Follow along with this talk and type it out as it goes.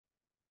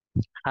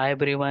Hi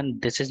everyone,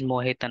 this is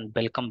Mohit and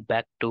welcome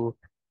back to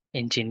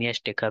Ingenious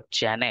TechHub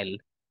channel.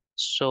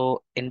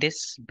 So in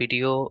this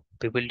video,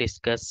 we will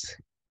discuss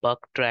bug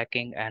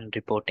tracking and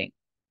reporting.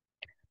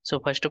 So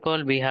first of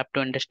all, we have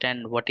to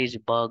understand what is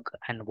bug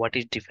and what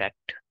is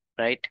defect,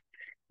 right?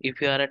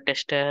 If you are a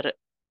tester,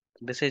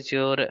 this is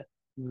your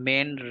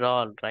main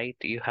role, right?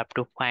 You have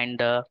to find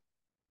the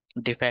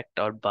defect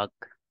or bug.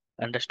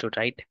 Understood,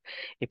 right?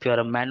 If you are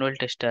a manual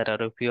tester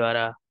or if you are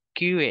a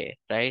QA,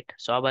 right?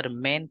 So our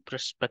main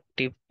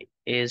perspective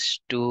is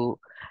to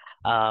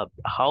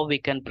how we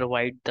can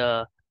provide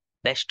the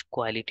best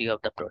quality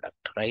of the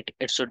product, right?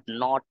 It should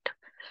not,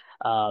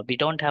 we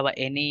don't have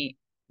any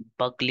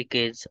bug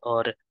leakage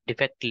or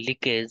defect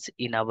leakage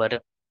in our,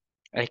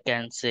 I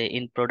can say,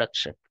 in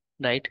production,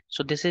 right?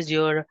 So this is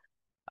your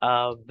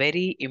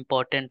very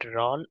important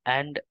role,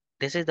 and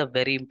this is a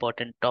very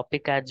important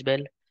topic as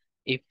well.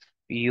 If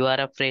you are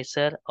a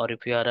fresher or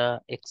if you are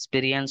a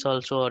experience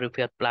also, or if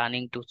you are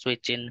planning to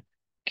switch in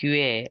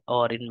QA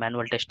or in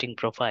manual testing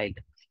profile,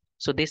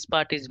 so this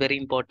part is very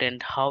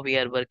important, how we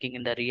are working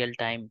in the real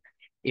time.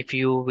 If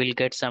you will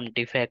get some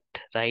defect,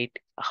 right,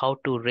 how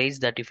to raise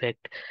the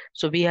defect.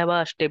 So we have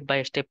a step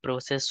by step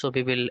process, so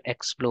we will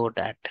explore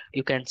that,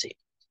 you can see.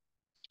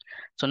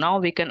 So now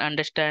we can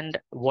understand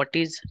what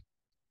is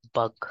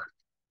bug.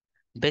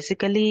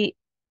 Basically,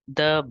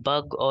 the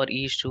bug or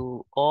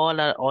issue all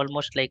are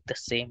almost like the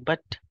same,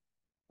 but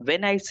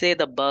when I say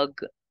the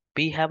bug,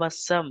 we have a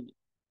some,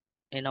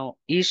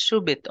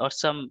 issue with or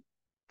some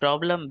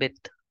problem with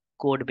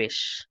code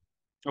base.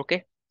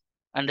 Okay,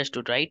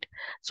 understood, right?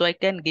 So I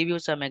can give you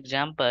some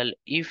example.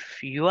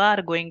 If you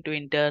are going to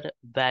enter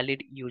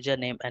valid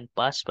username and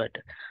password,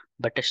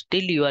 but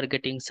still you are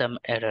getting some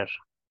error,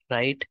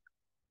 right?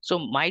 So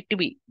might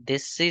be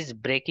this is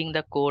breaking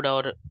the code,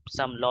 or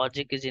some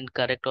logic is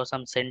incorrect, or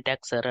some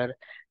syntax error.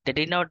 They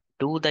did not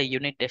do the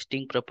unit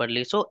testing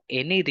properly. So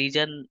any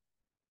reason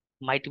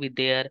might be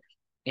there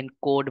in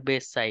code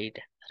base side,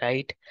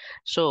 right?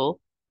 So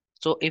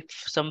if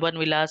someone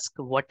will ask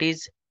what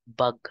is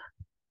bug,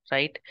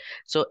 right?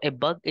 So a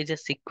bug is a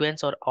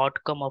sequence or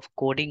outcome of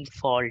coding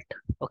fault.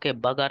 Okay,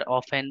 bug are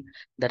often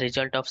the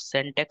result of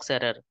syntax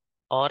error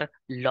or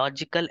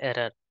logical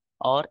error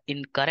or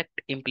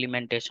incorrect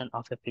implementation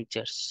of a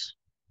features.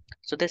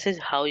 So this is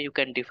how you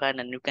can define,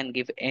 and you can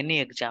give any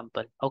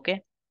example.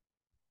 Okay,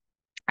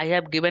 I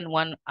have given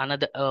one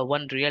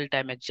real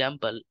time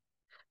example.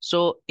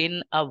 So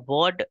in a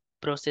word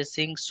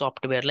processing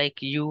software,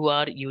 like you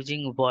are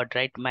using Word,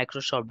 right?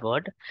 Microsoft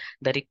Word,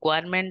 the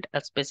requirement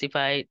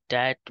specify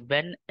that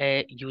when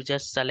a user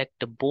select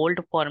the bold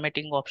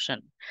formatting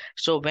option,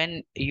 so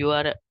when you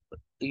are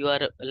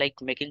like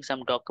making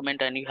some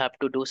document and you have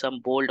to do some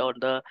bold on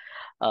the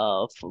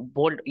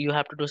bold, you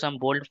have to do some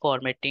bold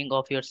formatting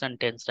of your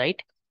sentence, right?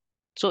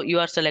 So you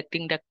are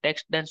selecting the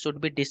text then should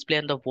be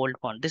displayed on the bold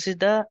font. This is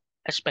the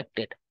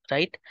expected,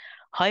 right?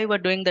 However,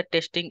 during the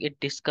testing, it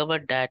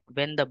discovered that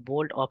when the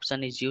bold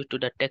option is used to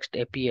the text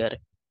appear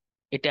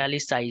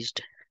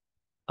italicized.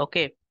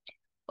 Okay.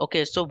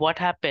 Okay. So what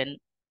happened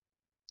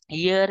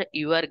here?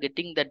 You are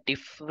getting the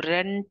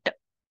different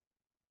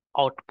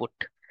output.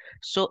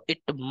 So it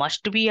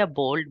must be a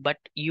bold, but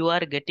you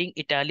are getting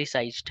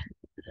italicized,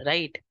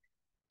 right?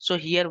 So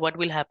here what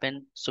will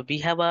happen? So we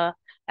have a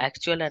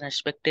actual and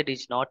expected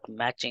is not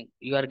matching.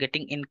 You are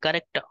getting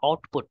incorrect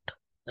output,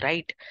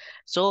 right?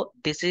 So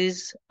this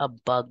is a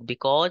bug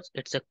because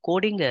it's a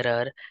coding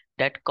error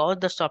that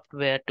caused the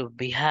software to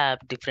behave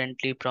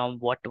differently from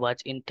what was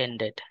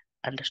intended.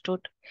 Understood?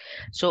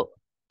 So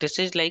this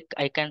is like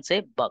I can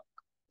say bug.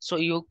 So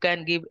you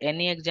can give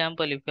any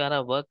example. If you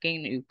are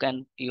working,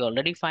 you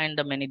already find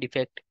the many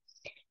defect.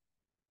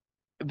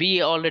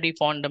 We already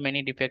found the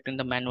many defect in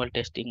the manual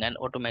testing and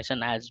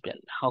automation as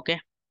well.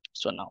 Okay.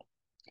 So now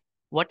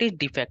what is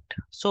defect?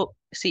 So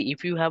see,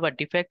 if you have a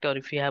defect or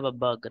if you have a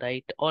bug,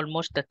 right,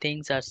 almost the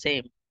things are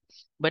same,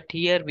 but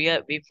here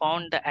we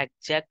found the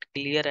exact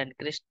clear and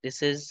crisp,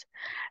 this is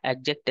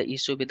exact the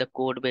issue with the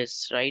code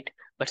base, right?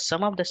 But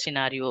some of the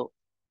scenario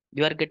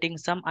you are getting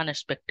some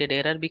unexpected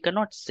error, we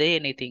cannot say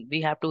anything,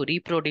 we have to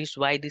reproduce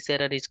why this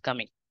error is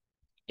coming.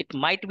 It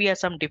might be a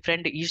some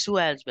different issue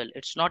as well,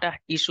 it's not a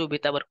issue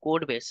with our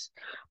code base.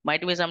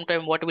 Might be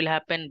sometime what will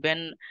happen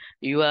when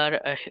you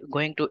are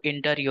going to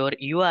enter your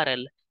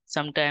URL,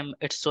 sometime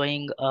it's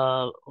showing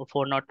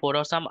 404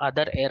 or some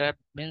other error,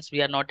 means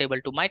we are not able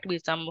to, might be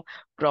some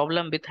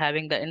problem with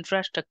having the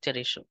infrastructure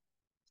issue.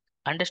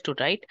 Understood,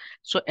 right?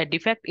 So a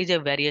defect is a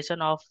variation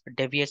of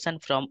deviation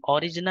from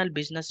original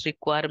business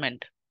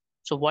requirement.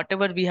 So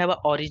whatever we have a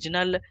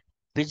original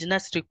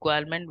business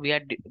requirement,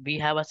 we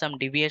have a some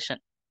deviation.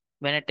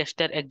 When a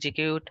tester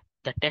execute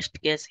the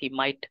test case, he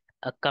might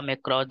come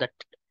across the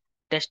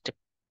test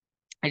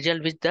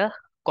result with the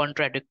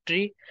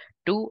contradictory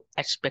to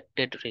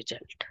expected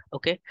result.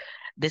 Okay,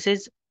 this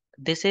is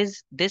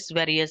this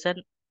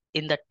variation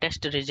in the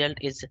test result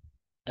is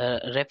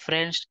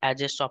referenced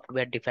as a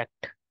software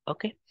defect.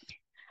 Okay,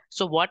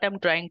 So what I'm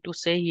trying to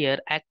say here,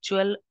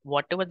 actual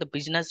whatever the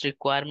business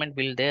requirement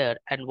will there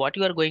and what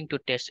you are going to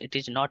test, it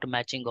is not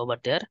matching over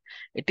there.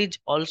 It is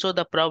also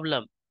the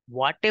problem.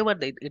 Whatever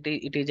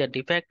it is a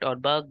defect or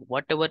bug,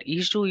 whatever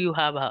issue you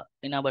have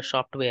in our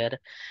software,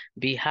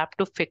 we have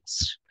to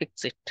fix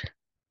it.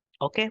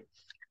 Okay.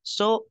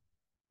 So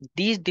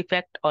these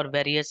defect or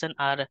variation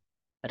are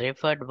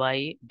referred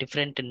by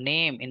different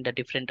name in the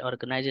different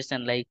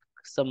organization, like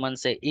someone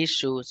say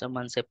issue,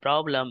 someone say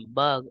problem,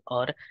 bug,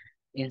 or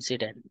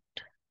incident.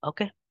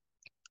 Okay.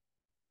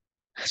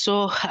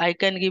 So I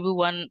can give you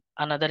one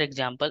another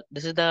example.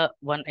 This is the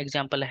one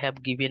example I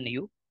have given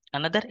you.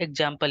 Another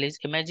example is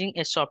imagine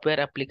a software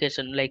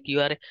application like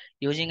you are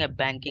using a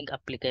banking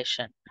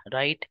application,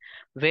 right?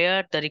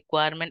 Where the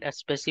requirement is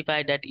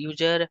specified that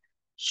user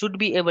should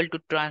be able to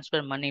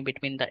transfer money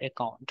between the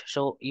account.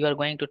 So you are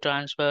going to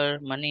transfer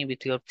money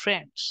with your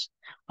friends.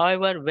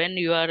 However, when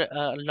you are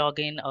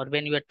login or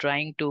when you are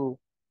trying to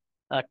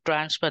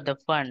transfer the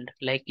fund,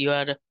 like you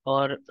are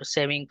or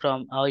saving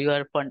from or you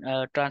are fund,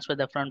 transfer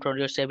the fund from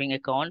your saving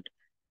account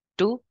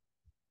to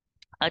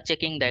a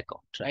checking the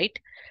account, right?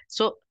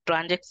 So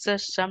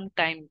transactions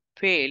sometime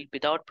fail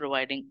without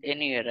providing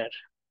any error.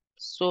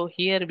 So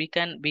here we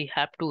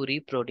have to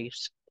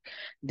reproduce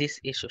this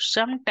issue.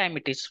 Sometime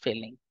it is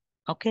failing.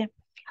 Okay.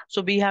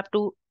 So we have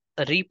to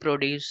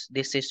reproduce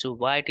this issue,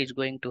 why it is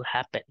going to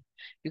happen.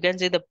 You can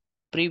see the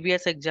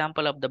previous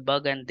example of the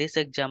bug and this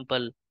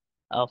example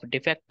of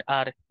defect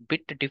are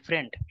bit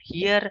different.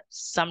 Here,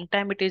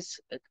 sometime it is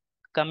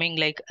coming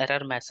like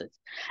error message.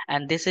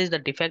 And this is the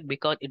defect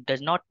because it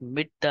does not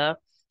meet the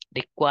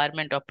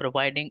requirement of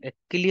providing a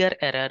clear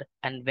error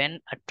and when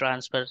a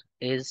transfer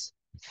is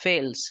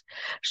fails.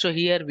 So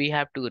here we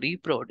have to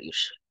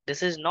reproduce.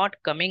 This is not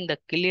coming the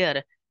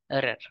clear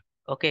error.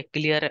 Okay,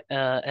 clear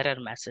error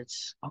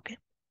message. Okay.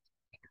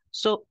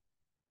 So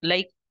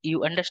like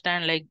you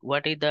understand like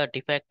what is the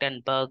defect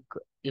and bug.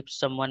 If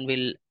someone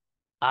will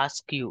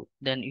ask you,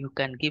 then you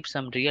can give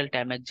some real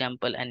time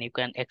example and you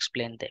can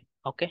explain them.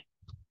 Okay.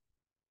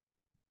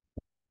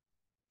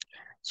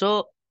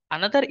 So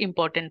another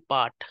important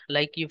part,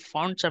 like you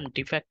found some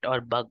defect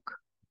or bug,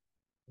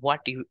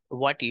 what you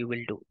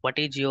will do? What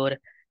is your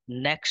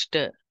next?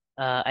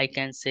 I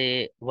can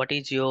say what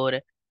is your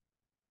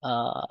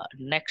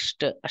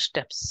next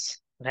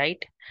steps,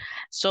 right?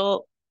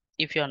 So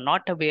if you're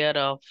not aware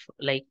of,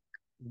 like,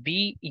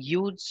 we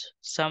use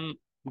some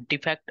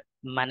defect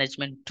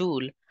management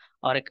tool,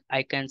 or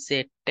I can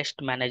say test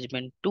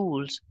management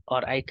tools,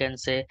 or I can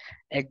say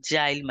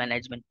agile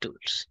management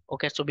tools.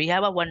 Okay, so we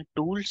have a one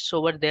tools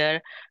over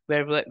there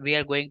where we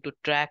are going to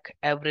track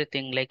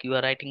everything, like you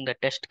are writing the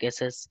test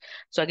cases.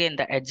 So again,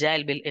 the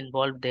agile will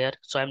involve there.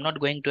 So I'm not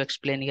going to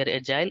explain here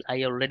agile.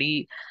 I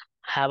already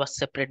have a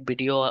separate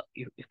video.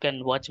 You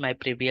can watch my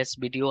previous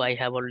video. I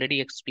have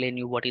already explained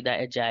you what is the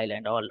agile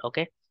and all.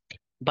 Okay.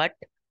 But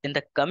in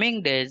the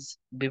coming days,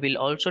 we will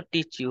also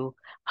teach you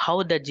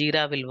how the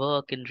Jira will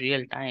work in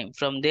real time.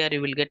 From there, you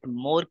will get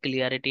more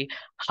clarity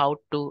how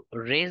to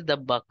raise the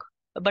bug.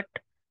 But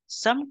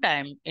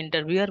sometime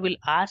interviewer will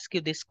ask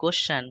you this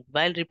question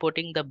while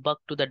reporting the bug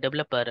to the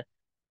developer.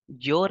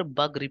 Your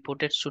bug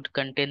reported should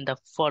contain the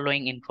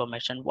following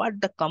information.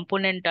 What the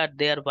component are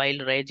there while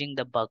raising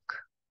the bug?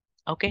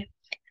 Okay.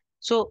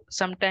 So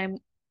sometime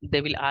they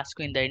will ask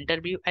you in the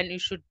interview and you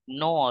should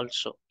know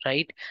also,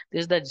 right?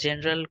 This is the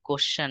general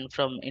question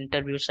from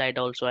interview side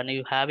also, and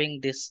you having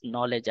this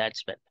knowledge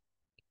as well.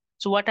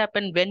 So what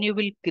happened when you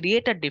will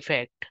create a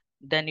defect,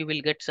 then you will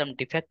get some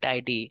defect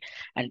ID,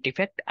 and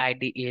defect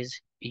ID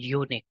is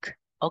unique.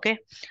 Okay.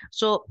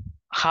 So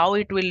how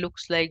it will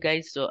looks like,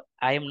 guys? So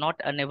I am not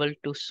unable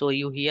to show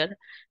you here.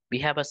 We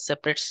have a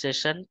separate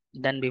session.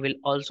 Then we will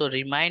also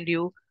remind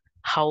you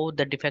how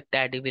the defect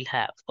ID will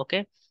have.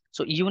 Okay.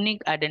 So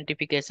unique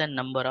identification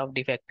number of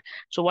defect.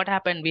 So what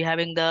happened? We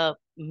having the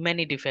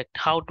many defect.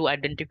 How to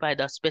identify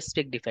the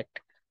specific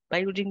defect? By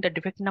using the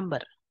defect number.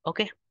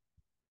 Okay.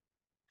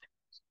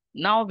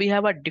 Now we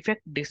have a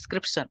defect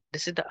description.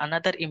 This is the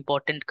another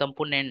important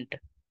component.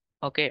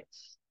 Okay.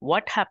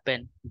 What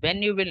happen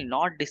when you will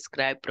not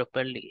describe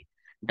properly?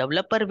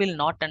 Developer will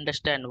not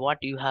understand what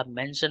you have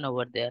mentioned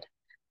over there.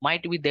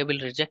 Might be they will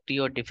reject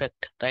your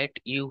defect, right?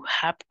 You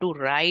have to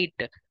write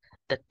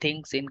the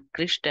things in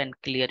crisp and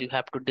clear. You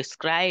have to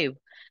describe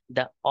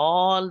the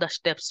all the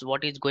steps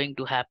what is going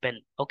to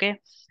happen. Okay.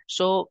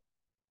 So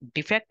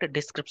defect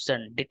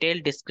description,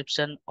 detailed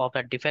description of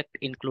a defect,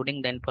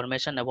 including the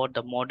information about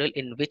the model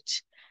in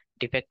which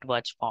defect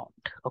was found.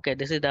 Okay,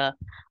 this is the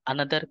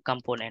another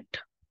component.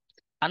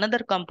 Another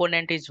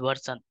component is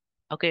version.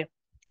 Okay,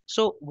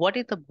 so what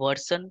is the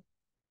version?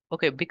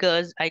 Okay,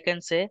 because I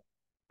can say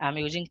I'm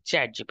using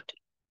ChatGPT.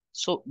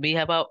 So we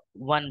have a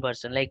one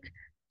version, like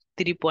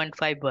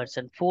 3.5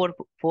 version, 4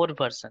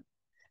 version.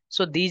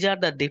 So these are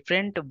the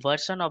different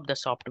version of the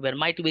software.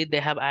 Might be they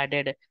have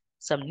added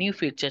some new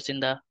features in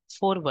the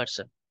 4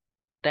 version,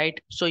 right?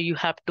 So you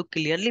have to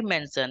clearly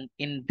mention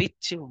in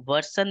which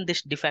version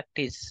this defect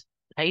is,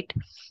 right?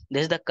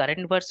 This is the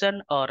current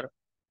version, or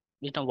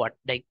you know what,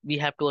 like we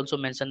have to also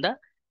mention the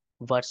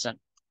version.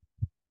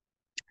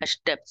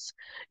 steps.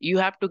 You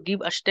have to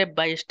give a step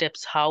by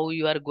steps how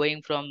you are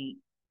going from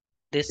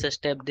this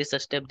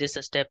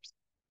steps,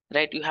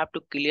 right? You have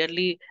to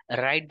clearly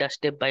write the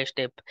step by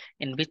step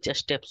in which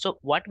step. So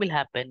what will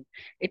happen?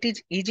 It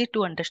is easy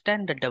to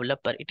understand the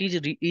developer. It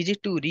is easy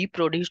to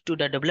reproduce to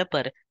the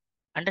developer.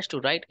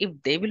 Understood, right? If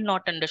they will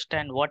not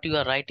understand what you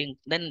are writing,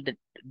 then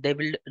they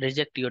will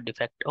reject your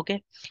defect.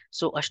 Okay,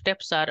 so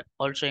steps are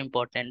also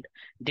important.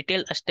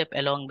 Detail a step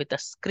along with a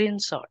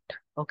screenshot.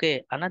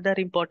 Okay, another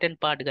important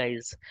part,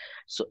 guys.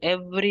 So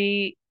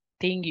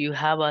everything you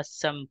have a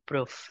some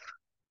proof.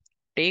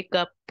 Take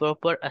a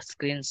proper a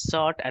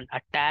screenshot and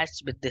attach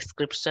with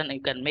description.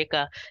 You can make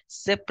a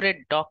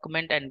separate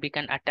document and we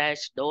can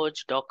attach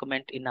those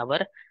document in our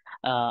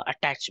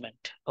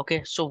attachment.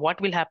 Okay, so what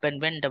will happen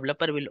when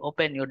developer will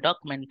open your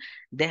document,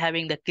 they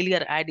having the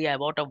clear idea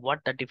about of what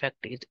the defect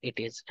is, it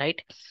is,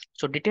 right?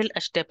 So detail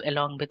a step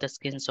along with a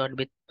screenshot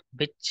with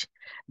which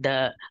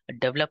the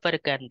developer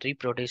can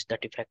reproduce the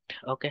defect.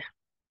 Okay,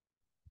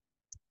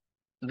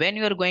 when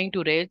you are going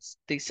to raise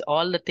this,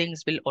 all the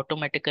things will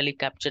automatically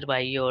capture by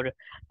your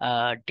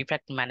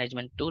defect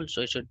management tool,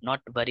 so you should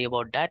not worry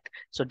about that.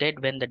 So that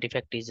when the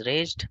defect is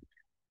raised,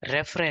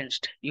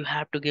 referenced, you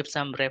have to give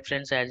some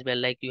reference as well,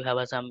 like you have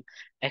some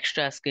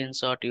extra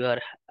screenshot you are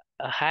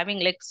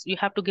having, like you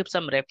have to give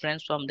some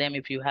reference from them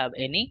if you have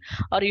any,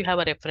 or you have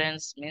a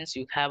reference means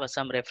you have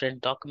some reference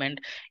document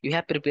you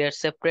have prepared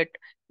separate.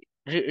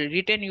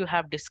 Written you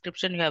have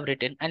description you have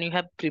written and you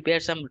have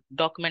prepared some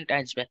document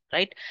as well,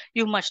 right?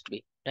 You must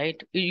be,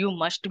 right? You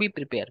must be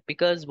prepared,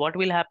 because what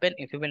will happen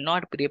if you will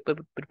not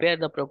prepare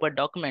the proper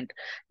document,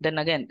 then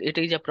again it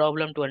is a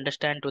problem to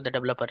understand to the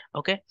developer.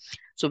 Okay,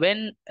 so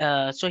when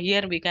so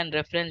here we can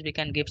reference, we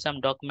can give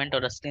some document or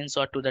a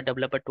screenshot to the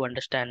developer to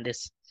understand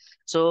this.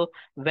 So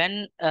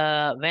when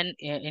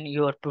in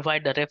your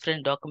provide the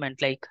reference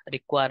document like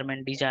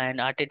requirement, design,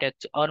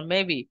 architecture, or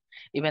maybe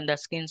even the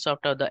screenshot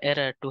of the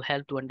error to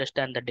help to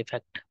understand the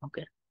defect.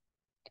 Okay,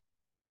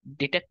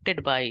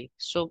 detected by,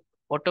 so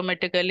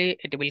automatically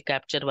it will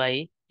capture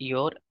by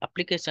your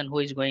application who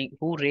is going,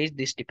 who raised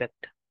this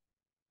defect.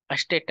 A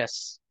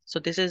status, so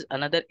this is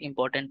another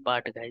important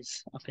part,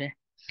 guys. Okay,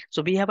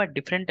 so we have a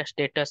different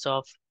status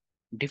of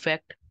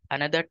defect.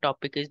 Another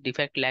topic is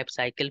defect life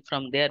cycle.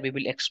 From there we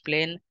will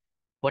explain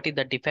what is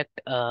the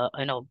defect a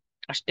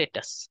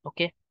status.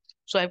 Okay,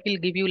 so I will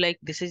give you like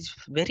this is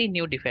very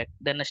new defect,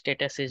 then a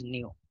status is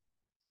new,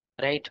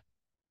 right?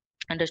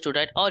 Understood,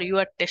 right? Or you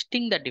are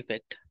testing the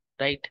defect,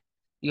 right?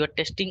 You are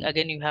testing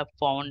again, you have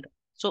found.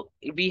 So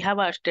we have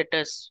a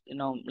status,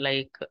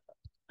 like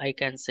I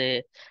can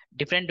say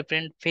different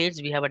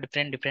phase, we have a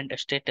different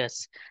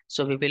status.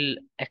 So we will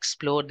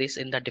explore this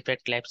in the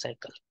defect life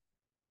cycle.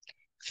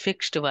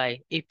 Fixed by,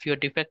 if your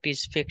defect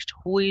is fixed,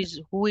 who is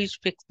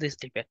fixed this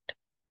defect,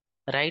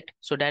 right?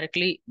 So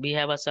directly we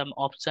have a some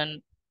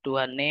option to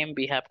a name,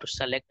 we have to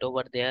select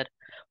over there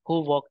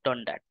who worked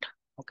on that.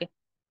 Okay,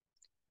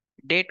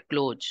 date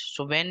close,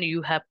 so when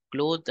you have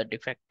closed the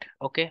defect.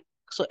 Okay,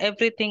 so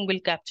everything will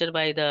capture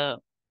by the,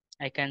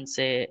 I can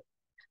say,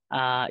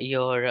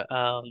 your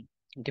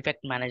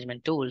defect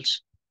management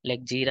tools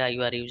like Jira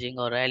you are using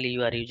or Rally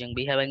you are using.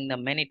 We having the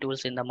many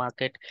tools in the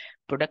market.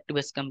 Product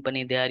based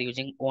company, they are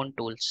using own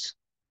tools.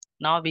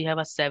 Now we have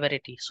a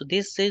severity, so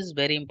this is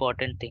very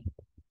important thing.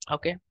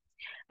 Okay,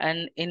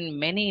 and in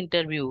many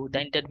interview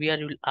the interviewer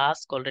will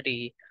ask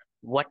already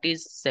what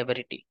is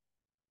severity.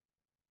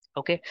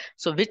 Okay,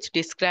 so which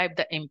describe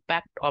the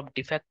impact of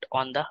defect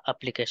on the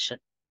application.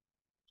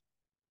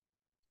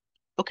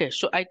 Okay,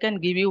 so I can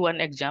give you one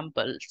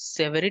example.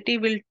 Severity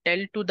will tell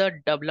to the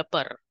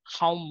developer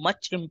how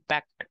much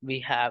impact we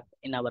have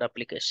in our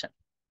application.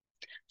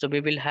 So we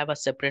will have a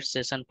separate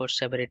session for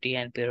severity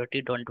and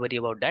priority, don't worry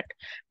about that.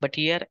 But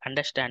here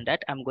understand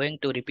that I'm going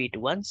to repeat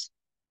once.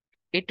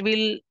 It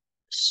will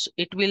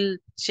it will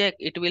check,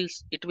 it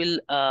will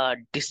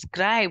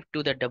describe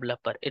to the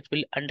developer, it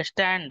will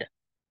understand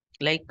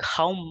like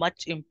how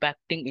much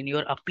impacting in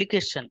your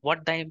application,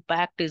 what the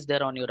impact is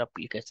there on your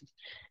application.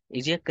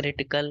 Is it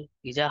critical,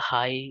 is it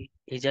high,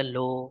 is it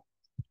low,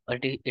 or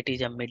it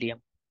is a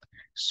medium.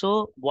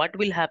 So what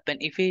will happen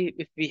if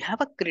we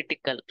have a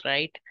critical,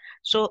 right?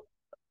 So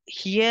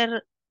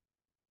here,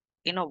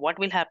 what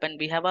will happen,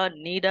 we have a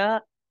need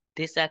a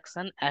this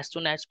action as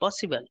soon as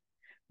possible.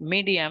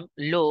 Medium,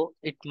 low,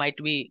 it might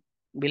be,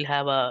 will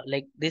have a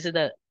like this is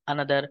the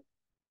another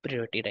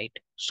priority, right?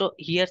 So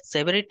here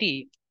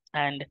severity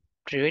and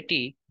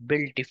priority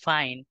will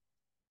define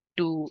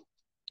to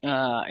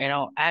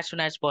as soon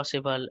as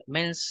possible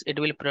means it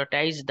will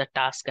prioritize the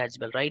task as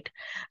well, right?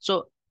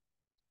 So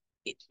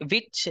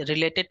which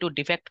related to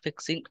defect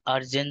fixing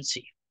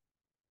urgency.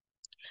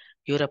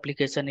 Your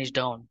application is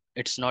down,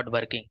 it's not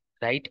working,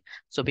 right?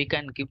 So we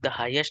can give the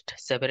highest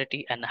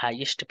severity and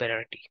highest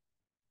priority.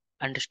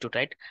 Understood,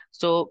 right?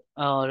 So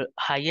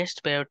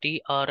highest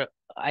priority, or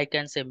I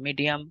can say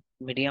medium.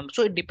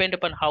 So it depend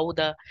upon how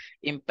the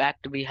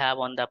impact we have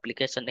on the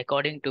application.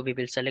 According to, we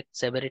will select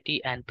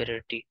severity and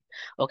priority.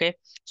 Okay.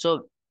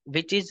 So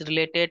which is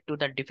related to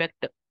the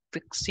defect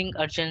fixing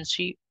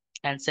urgency,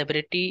 and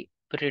severity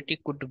priority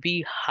could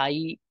be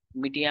high,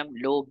 medium,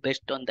 low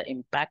based on the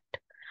impact,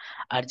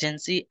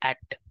 urgency at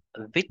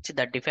which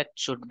the defect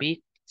should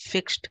be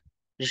fixed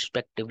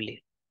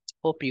respectively.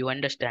 Hope you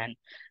understand.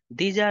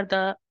 These are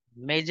the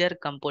major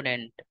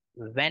component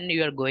when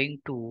you are going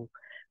to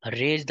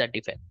raise the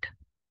defect.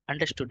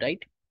 Understood,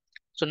 right?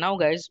 So now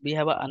guys, we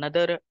have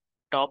another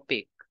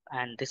topic,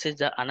 and this is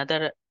the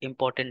another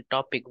important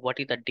topic. What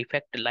is the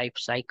defect life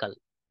cycle?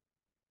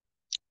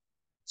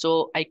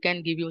 So I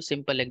can give you a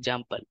simple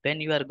example.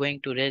 When you are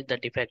going to raise the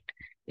defect,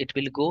 it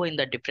will go in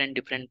the different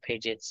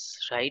phases,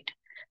 right?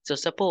 So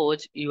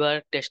suppose you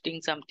are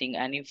testing something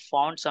and you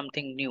found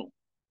something new.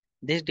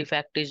 This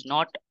defect is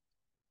not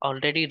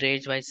already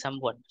raised by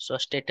someone, so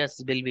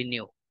status will be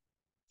new.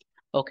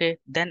 Okay,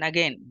 then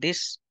again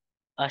this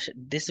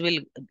will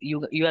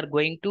you are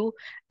going to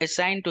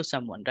assign to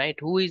someone, right?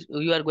 Who is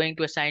you are going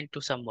to assign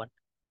to someone?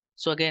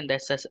 So again,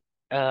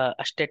 a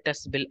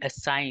status will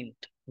assigned.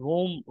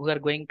 Whom we are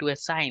going to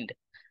assign?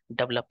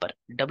 Developer.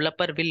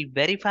 Developer will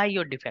verify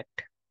your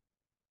defect.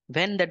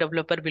 When the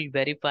developer will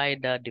verify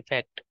the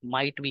defect,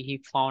 might be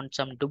he found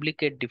some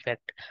duplicate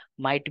defect,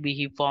 might be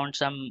he found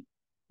some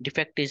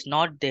defect is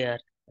not there,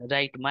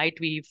 right? Might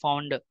be he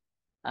found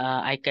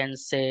I can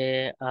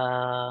say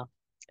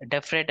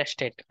different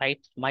state, right?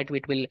 Might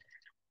be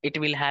it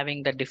will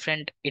having the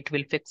different, it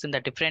will fix in the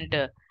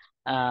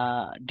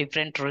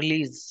different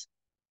release.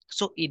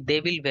 So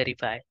they will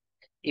verify.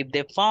 If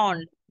they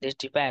found this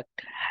defect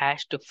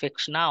has to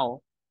fix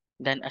now,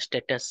 then a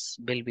status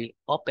will be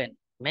open.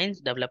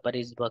 Means developer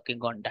is working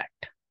on that.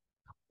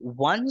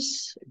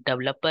 Once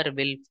developer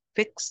will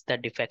fix the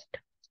defect,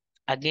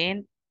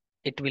 again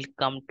it will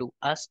come to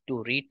us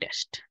to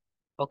retest.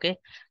 Okay,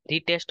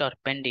 retest or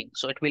pending.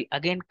 So it will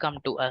again come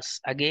to us.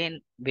 Again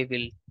we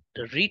will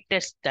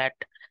retest that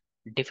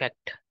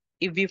defect.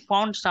 If we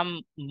found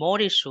some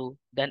more issue,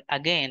 then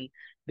again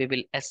we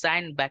will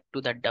assign back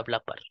to the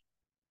developer.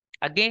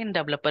 Again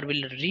developer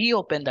will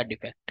reopen the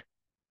defect.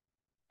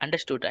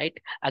 Understood, right?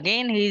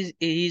 Again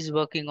he's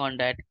working on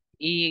that.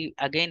 He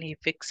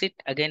fix it.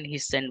 Again he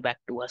send back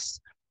to us.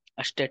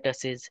 A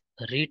status is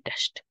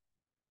retest.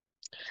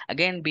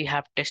 Again we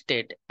have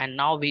tested, and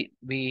now we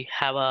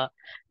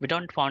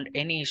don't found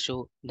any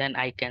issue. Then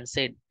I can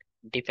say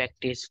defect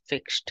is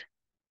fixed,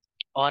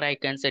 or I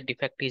can say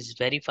defect is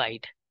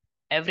verified.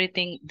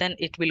 Everything, then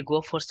it will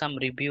go for some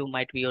review.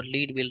 Might be your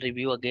lead will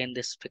review again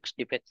this fixed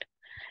defect.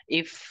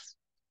 If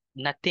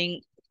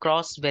nothing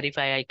cross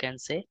verify, I can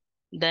say,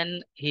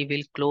 then he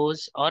will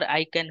close, or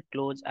I can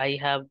close. I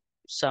have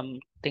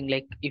something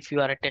like, if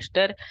you are a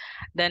tester,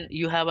 then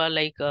you have a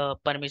like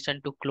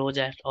permission to close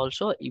as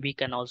also. We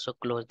can also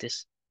close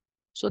this.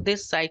 So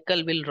this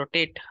cycle will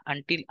rotate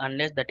until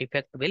unless the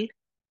defect will,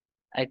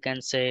 I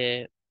can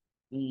say,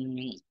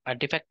 a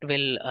defect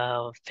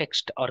will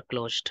fixed or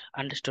closed.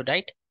 Understood,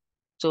 right?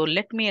 So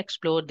let me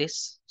explore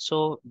this.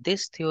 So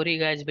this theory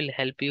guys will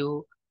help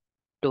you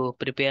to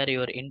prepare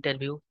your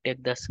interview.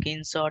 Take the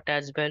screenshot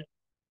as well.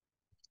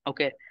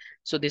 Okay.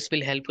 So this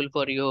will helpful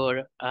for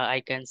your,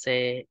 I can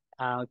say,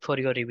 for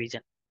your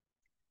revision.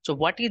 So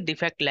what is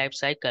defect life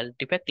cycle?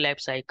 Defect life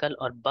cycle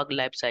or bug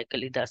life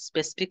cycle is a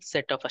specific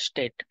set of a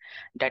state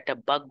that a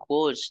bug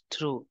goes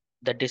through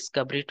the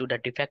discovery to the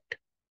defect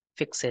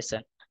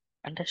fixation.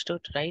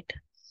 Understood, right?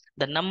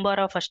 The number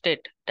of a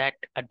state that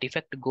a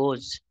defect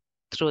goes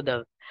through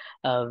the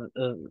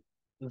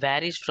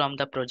varies from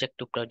the project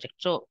to project.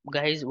 So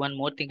guys, one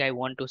more thing I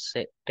want to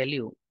say tell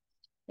you,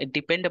 it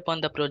depend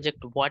upon the project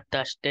what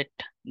the state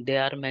they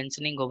are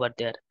mentioning over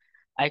there.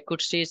 I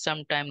could see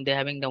sometime they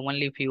having the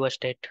only fewer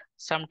state,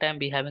 sometime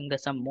be having the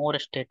some more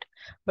state,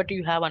 but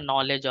you have a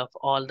knowledge of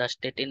all the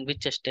state in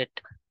which state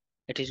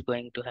it is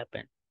going to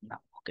happen now.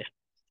 Okay.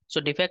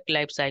 So defect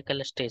life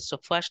cycle stage. So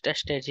first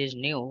stage is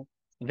new.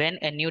 When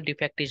a new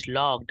defect is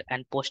logged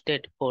and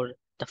posted for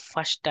the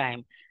first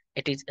time,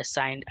 it is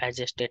assigned as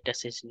a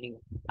status is new.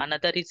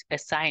 Another is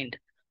assigned.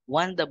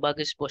 Once the bug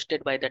is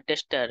posted by the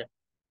tester,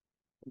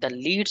 the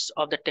leads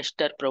of the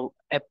tester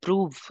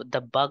approve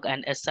the bug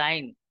and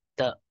assign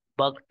the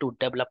bug to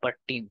developer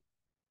team.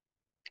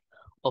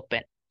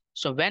 Open.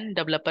 So when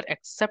developer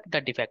accept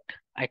the defect,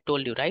 I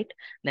told you, right?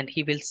 Then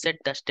he will set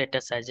the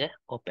status as a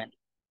open.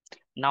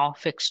 Now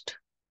fixed.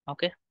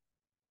 Okay.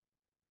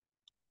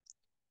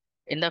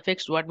 In the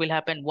fixed, what will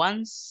happen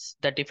once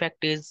the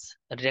defect is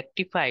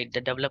rectified,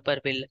 the developer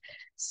will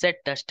set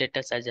the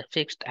status as a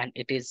fixed, and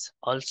it is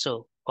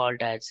also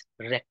called as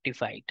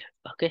rectified.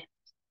 Okay.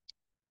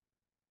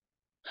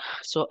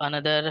 So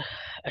another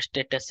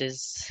status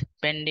is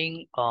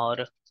pending or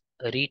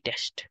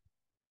retest.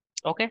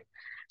 Okay.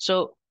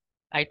 So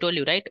I told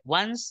you, right?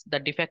 Once the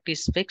defect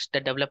is fixed,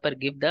 the developer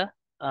give the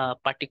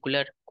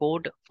particular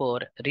code for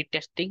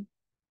retesting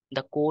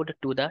the code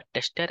to the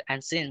tester,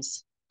 and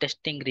since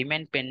testing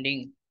remain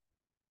pending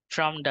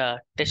from the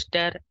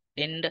tester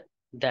end,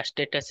 the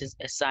status is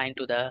assigned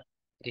to the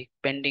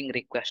pending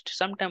request.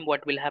 Sometime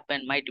what will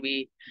happen might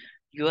be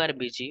you are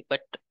busy,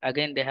 but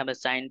again they have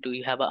assigned to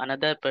you have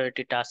another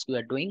priority task you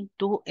are doing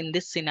to. In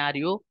this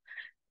scenario,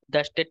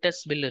 the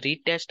status will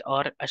retest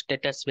or a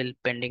status will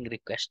pending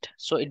request.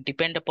 So it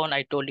depend upon,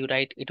 I told you,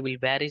 right? It will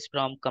varies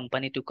from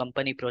company to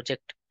company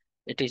project.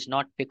 It is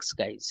not fixed,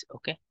 guys.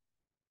 Okay.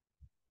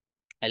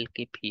 I'll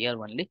keep here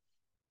only.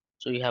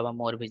 So you have a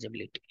more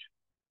visibility.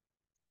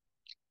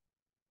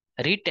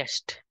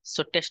 Retest.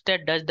 So tester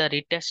does the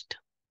retest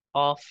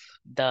of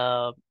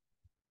the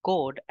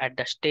code at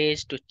the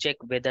stage to check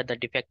whether the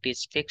defect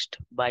is fixed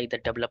by the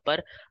developer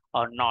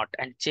or not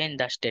and change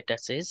the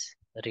status is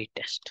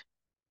retest.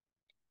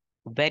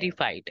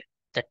 Verified.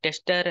 The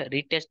tester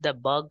retests the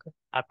bug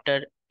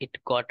after it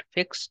got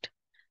fixed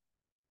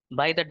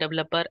by the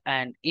developer,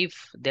 and if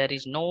there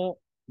is no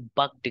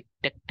bug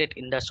detected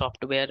in the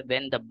software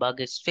when the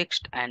bug is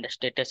fixed and the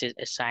status is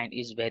assigned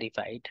is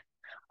verified.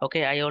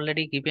 Okay, I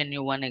already given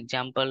you one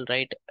example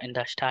right in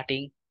the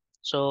starting.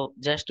 So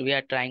just we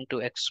are trying to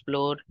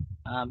explore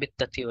with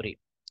the theory.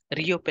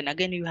 Reopen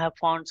again, you have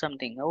found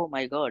something. Oh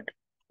my God.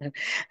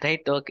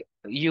 Right, okay.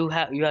 You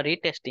are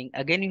retesting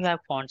again, you have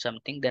found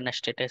something, then a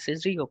status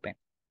is reopen.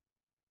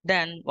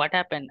 Then what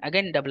happened?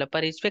 Again, developer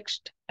is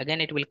fixed.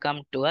 Again, it will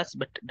come to us,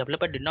 but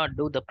developer did not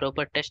do the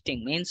proper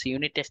testing, means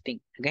unit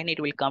testing. Again, it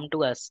will come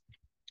to us.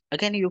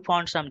 Again, you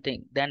found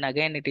something. Then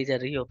again, it is a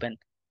reopen.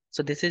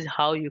 So this is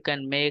how you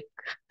can make,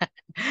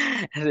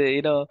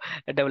 a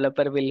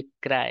developer will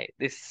cry.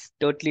 This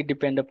totally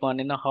depend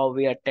upon, how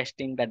we are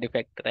testing the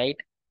defect, right?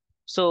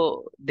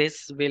 So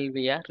this will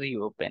be a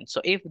reopen.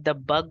 So if the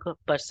bug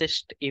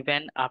persists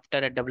even after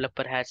a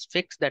developer has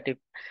fixed that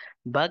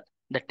bug,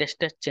 the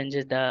tester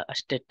changes the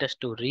status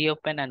to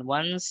reopen, and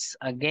once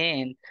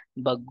again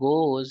bug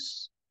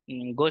goes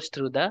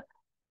through the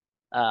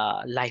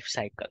life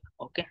cycle.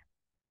 Okay,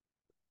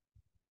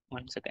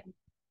 once again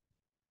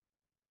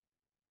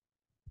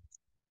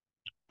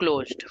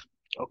closed.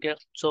 Okay,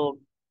 so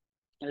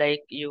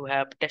like you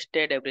have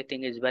tested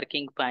everything is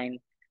working fine,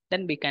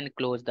 then we can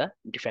close the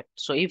defect.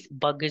 So if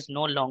bug is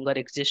no longer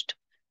exist,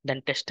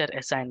 then tester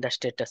assign the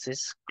status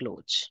is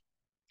closed.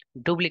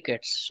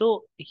 Duplicates.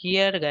 So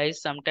here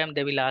guys, sometimes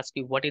they will ask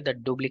you what is the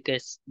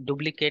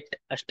duplicate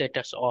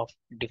status of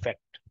defect.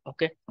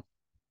 Okay,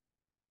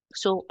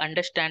 so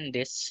understand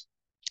this.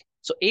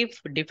 So if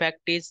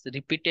defect is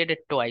repeated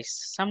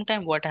twice,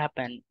 sometime what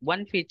happen,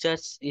 one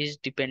features is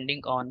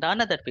depending on the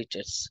another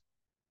features.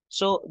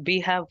 So we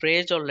have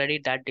raised already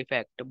that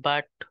defect,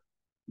 but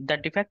the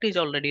defect is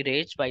already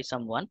raised by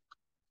someone.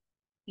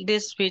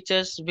 These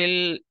features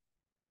will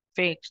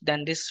fix,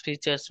 then these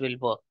features will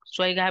work.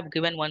 So I have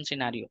given one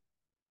scenario.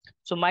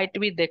 So might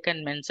be they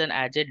can mention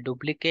as a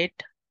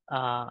duplicate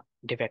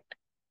defect.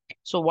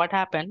 So what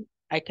happened?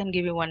 I can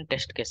give you one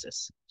test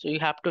cases. So you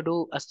have to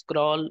do a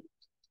scroll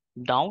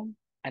down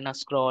and a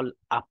scroll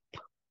up.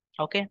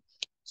 Okay.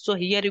 So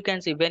here you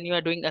can see when you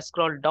are doing a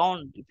scroll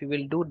down, if you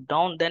will do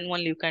down, then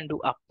only you can do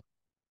up.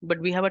 But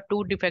we have a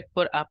two defect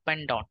for up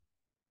and down.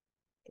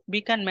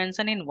 We can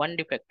mention in one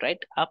defect, right?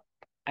 Up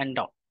and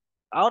down,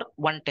 or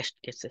one test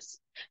cases.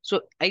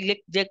 So I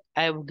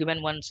have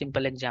given one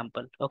simple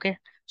example. Okay.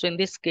 So in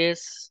this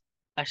case,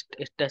 a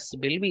test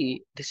will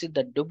be this is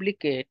the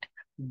duplicate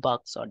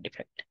bugs or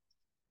defect.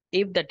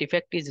 If the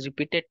defect is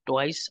repeated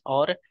twice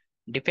or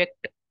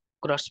defect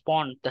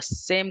correspond the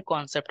same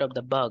concept of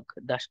the bug,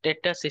 the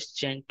status is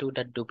changed to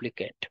the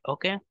duplicate.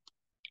 Okay.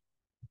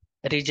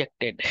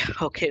 Rejected.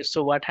 Okay.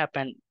 So what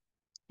happened?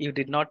 You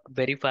did not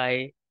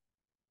verify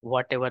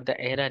whatever the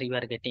error you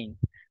are getting.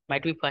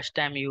 Might be first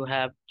time you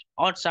have,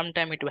 or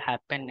sometime it will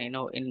happen,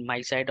 in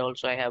my side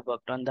also I have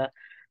worked on the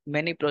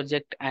many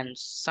project, and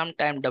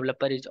sometime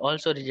developer is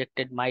also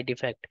rejected my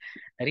defect.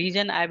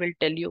 Reason I will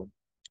tell you,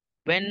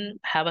 when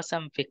have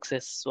some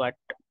fixes what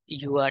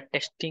you are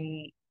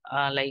testing,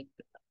 like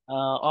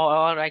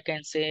or I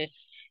can say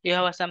you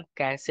have some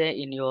cache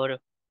in your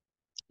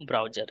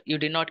browser, you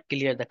did not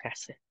clear the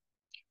cache.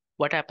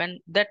 What happened?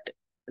 That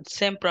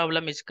same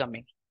problem is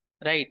coming,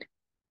 right?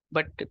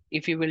 But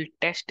if you will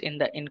test in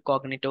the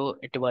incognito,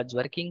 it was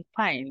working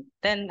fine.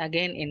 Then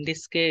again, in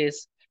this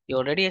case, you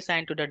already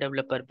assigned to the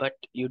developer, but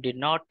you did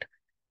not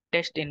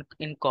test in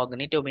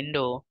incognito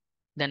window.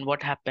 Then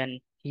what happened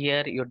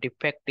here? Your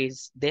defect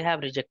is they have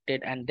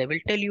rejected, and they will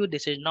tell you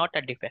this is not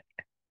a defect.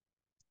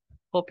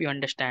 Hope you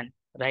understand,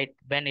 right?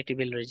 When it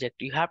will reject,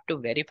 you have to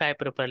verify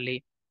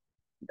properly.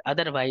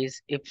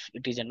 Otherwise, if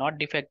it is a not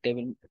defect,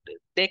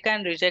 they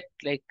can reject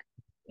like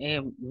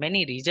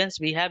many regions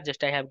we have.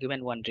 Just I have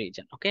given one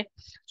region. Okay.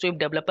 So if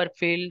developer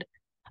field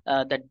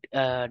the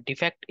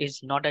defect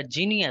is not a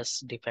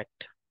genius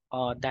defect,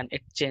 then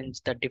it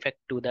change the defect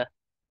to the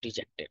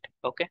rejected.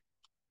 Okay.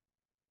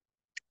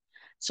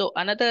 So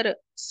another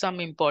some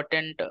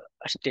important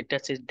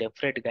status is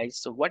defect, guys.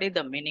 So what is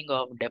the meaning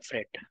of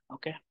defect?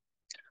 Okay.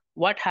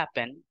 What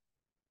happened?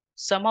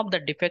 Some of the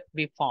defect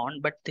we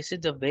found, but this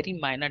is a very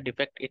minor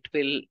defect. It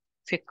will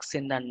fix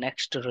in the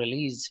next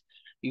release.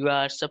 You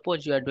are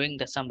suppose you are doing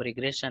the some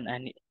regression,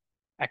 and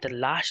at the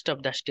last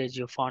of the stage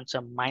you found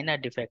some minor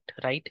defect,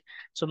 right?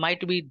 So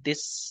might be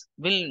this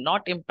will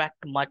not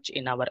impact much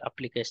in our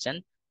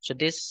application. So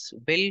this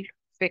will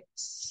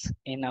fix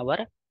in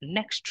our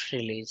next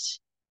release.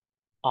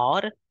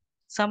 Or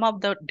some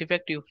of the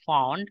defect you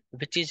found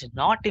which is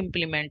not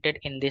implemented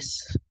in this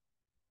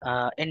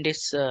uh, in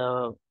this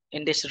uh,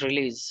 in this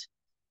release,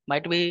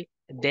 might be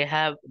they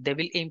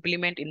will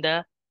implement in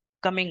the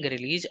coming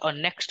release or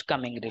next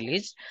coming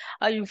release.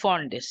 You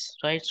found this,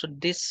 right? So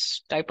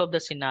this type of the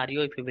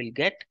scenario if you will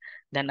get,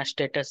 then a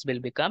status will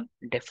become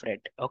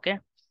different. Okay,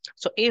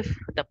 so if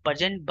the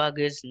present bug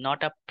is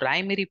not a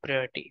primary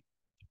priority,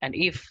 and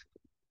if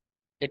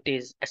it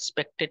is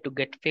expected to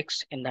get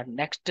fixed in the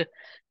next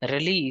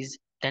release,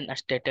 then a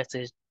status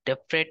is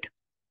different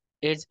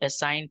is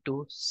assigned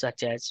to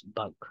such as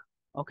bug.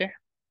 Okay,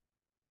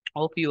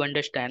 hope you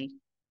understand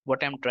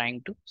what I'm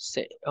trying to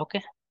say.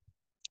 Okay,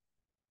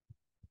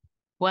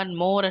 one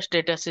more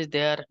status is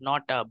there,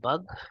 not a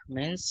bug,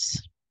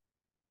 means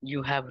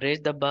you have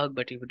raised the bug,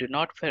 but if you do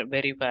not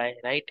verify,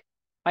 right?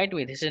 Might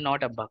be this is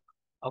not a bug.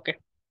 Okay,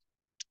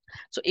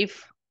 so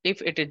if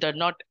it does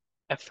not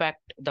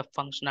affect the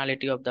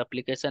functionality of the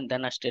application,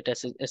 then a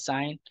status is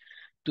assigned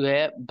to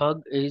a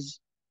bug is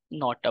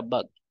not a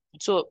bug.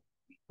 So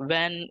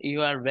when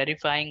you are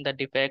verifying the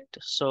defect,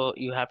 so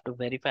you have to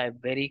verify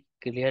very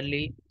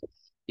clearly.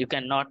 You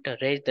cannot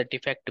raise the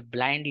defect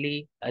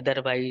blindly,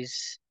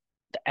 otherwise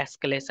the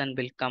escalation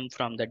will come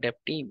from the dev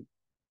team.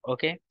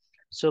 Okay,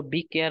 so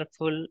be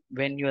careful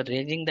when you are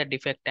raising the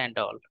defect and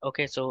all.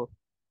 Okay, so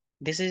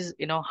this is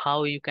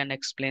how you can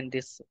explain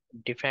this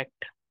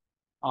defect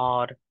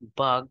or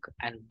bug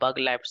and bug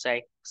life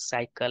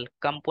cycle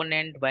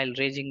component while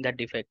raising the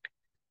defect.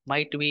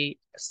 Might be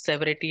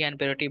severity and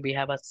priority, we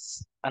have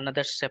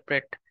another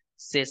separate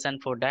session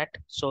for that,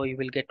 so you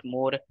will get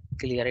more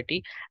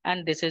clarity.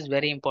 And this is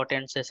very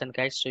important session,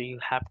 guys, so you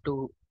have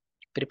to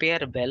prepare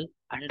well,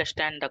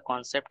 understand the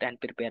concept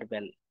and prepare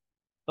well.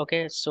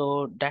 Okay,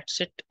 so that's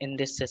it in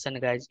this session,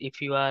 guys.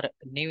 If you are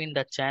new in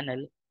the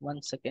channel,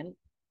 one second.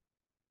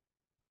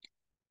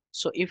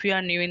 So if you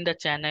are new in the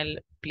channel,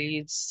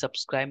 please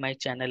subscribe my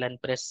channel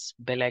and press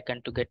bell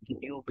icon to get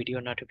new video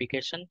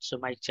notification. So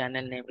my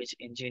channel name is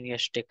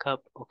Ingenious TechHub.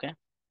 Okay,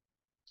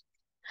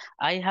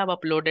 I have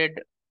uploaded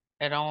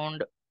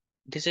around,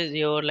 this is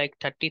your like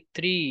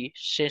 33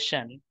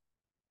 session.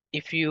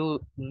 If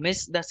you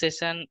miss the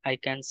session, I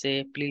can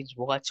say please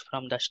watch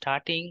from the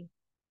starting.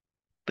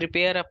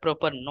 Prepare a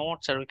proper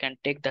notes, or you can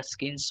take the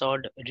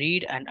screenshot,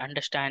 read and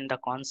understand the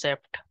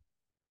concept.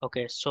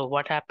 Okay, so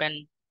what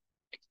happened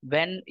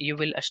when you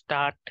will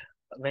start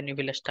when you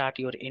will start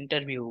your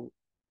interview,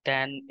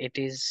 then it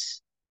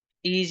is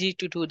easy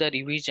to do the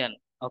revision.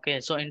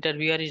 Okay, so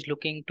interviewer is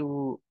looking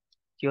to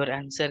your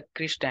answer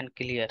crisp and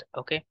clear.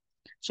 Okay,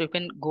 so you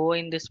can go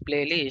in this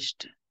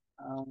playlist.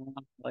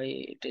 Why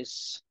it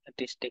is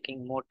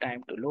taking more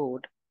time to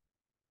load.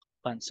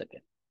 One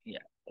second.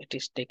 Yeah, it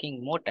is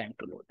taking more time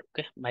to load.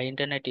 Okay, my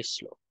internet is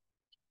slow.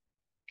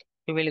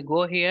 You will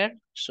go here,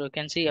 so you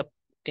can see up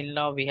till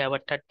now we have a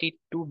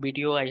 32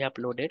 video I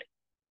uploaded.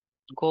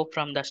 Go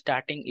from the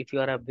starting if you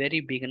are a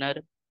very beginner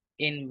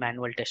in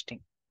manual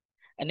testing,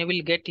 and you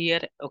will get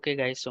here. Okay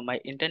guys, so my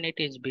internet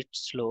is bit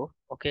slow.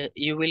 Okay,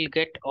 you will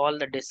get all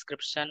the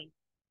description,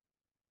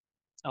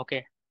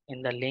 okay,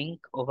 in the link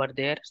over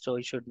there, so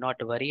you should not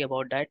worry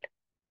about that.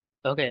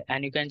 Okay,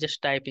 and you can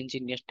just type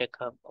Ingenious Tech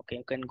Hub. Okay,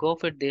 you can go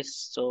for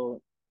this.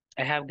 So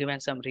I have given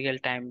some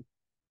real-time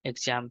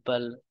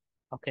example.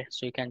 Okay,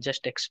 so you can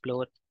just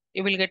explore.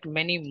 You will get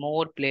many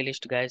more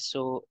playlist, guys.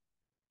 So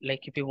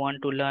like if you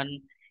want to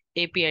learn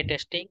API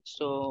testing,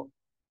 so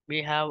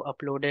we have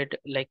uploaded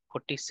like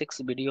 46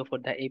 video for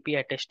the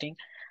API testing.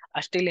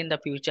 Still in the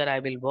future I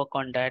will work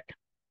on that.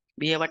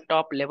 We have a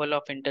top level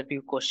of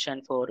interview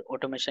question for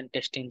automation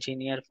test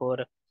engineer for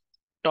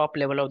top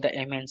level of the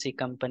MNC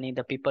company,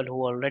 the people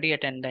who already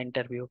attend the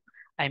interview.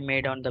 I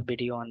made on the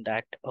video on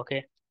that.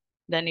 Okay,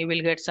 then you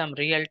will get some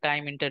real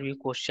time interview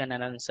question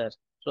and answer.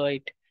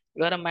 Right,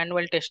 you are a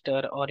manual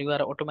tester or you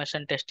are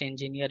automation test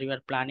engineer, you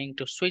are planning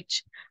to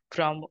switch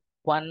from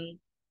one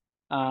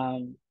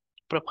um,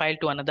 profile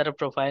to another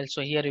profile.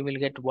 So here you will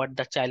get what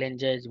the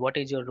challenge is, what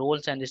is your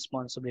roles and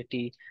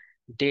responsibility,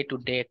 day to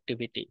day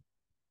activity.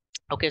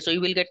 Okay, so you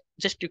will get,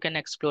 just you can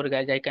explore,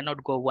 guys. I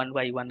cannot go one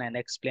by one and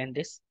explain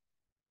this.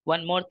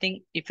 One more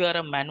thing, if you are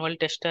a manual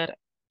tester,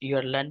 you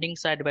are learning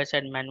side by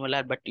side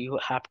manual, but you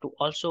have to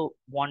also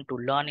want to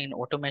learn in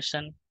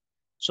automation.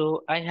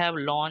 So I have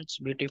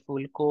launched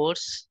beautiful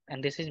course,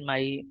 and this is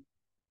my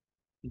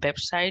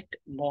website,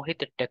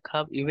 Mohit Tech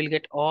Hub. You will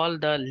get all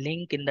the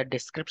link in the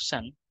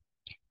description.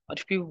 Or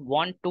if you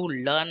want to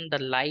learn the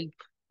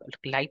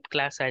live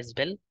class as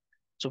well,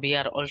 so we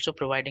are also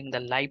providing the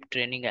live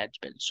training as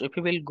well. So if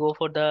you will go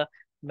for the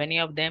many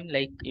of them,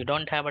 like you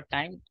don't have a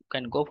time, you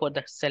can go for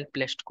the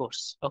self-paced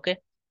course. Okay,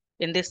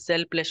 in this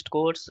self-paced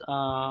course,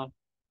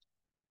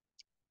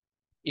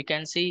 you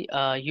can see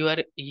you are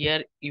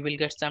here, you will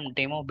get some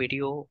demo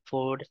video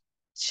for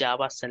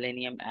Java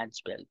Selenium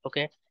as well.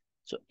 Okay,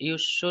 so you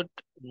should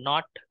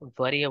not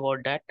worry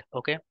about that.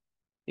 Okay,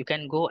 you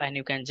can go and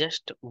you can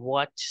just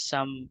watch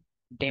some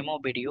demo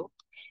video.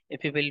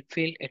 If you will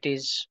feel it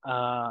is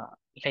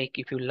like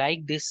if you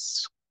like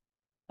this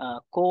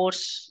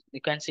course,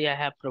 you can see I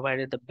have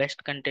provided the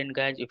best content,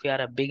 guys. If you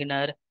are a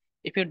beginner,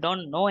 If you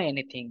don't know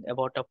anything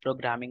about a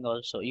programming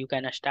also, you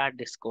can start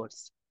this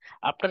course.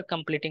 After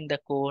completing the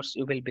course,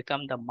 you will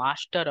become the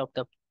master of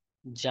the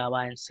Java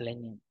and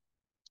Selenium.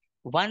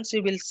 Once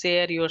you will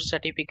share your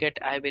certificate,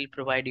 I will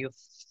provide you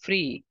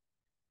free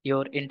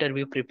your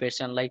interview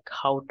preparation, like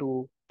how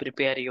to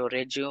prepare your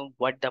resume,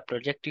 what the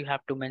project you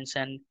have to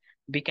mention.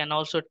 We can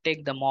also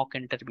take the mock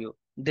interview.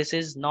 This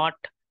is not,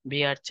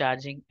 we are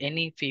charging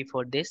any fee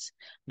for this,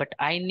 but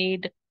I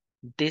need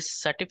this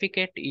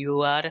certificate.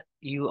 You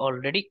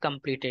already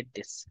completed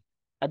this.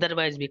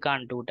 Otherwise, we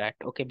can't do that.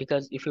 Okay,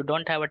 because if you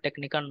don't have a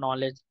technical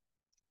knowledge,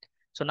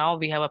 so now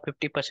we have a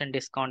 50%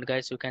 discount,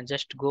 guys. You can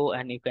just go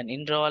and you can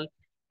enroll.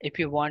 If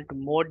you want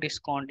more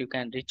discount, you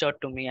can reach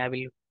out to me. I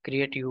will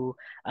create you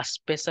a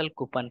special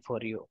coupon for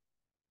you.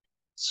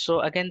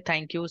 So again,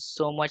 thank you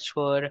so much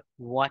for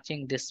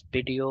watching this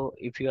video.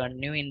 If you are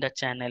new in the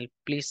channel,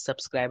 please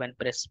subscribe and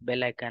press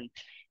bell icon.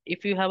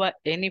 If you have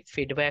any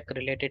feedback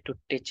related to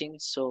teaching,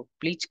 so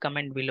please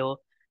comment below.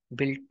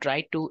 We'll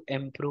try to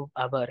improve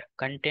our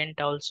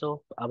content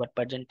also, our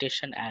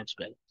presentation as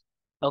well.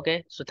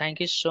 Okay, so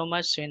thank you so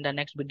much. See you in the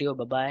next video.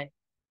 Bye bye.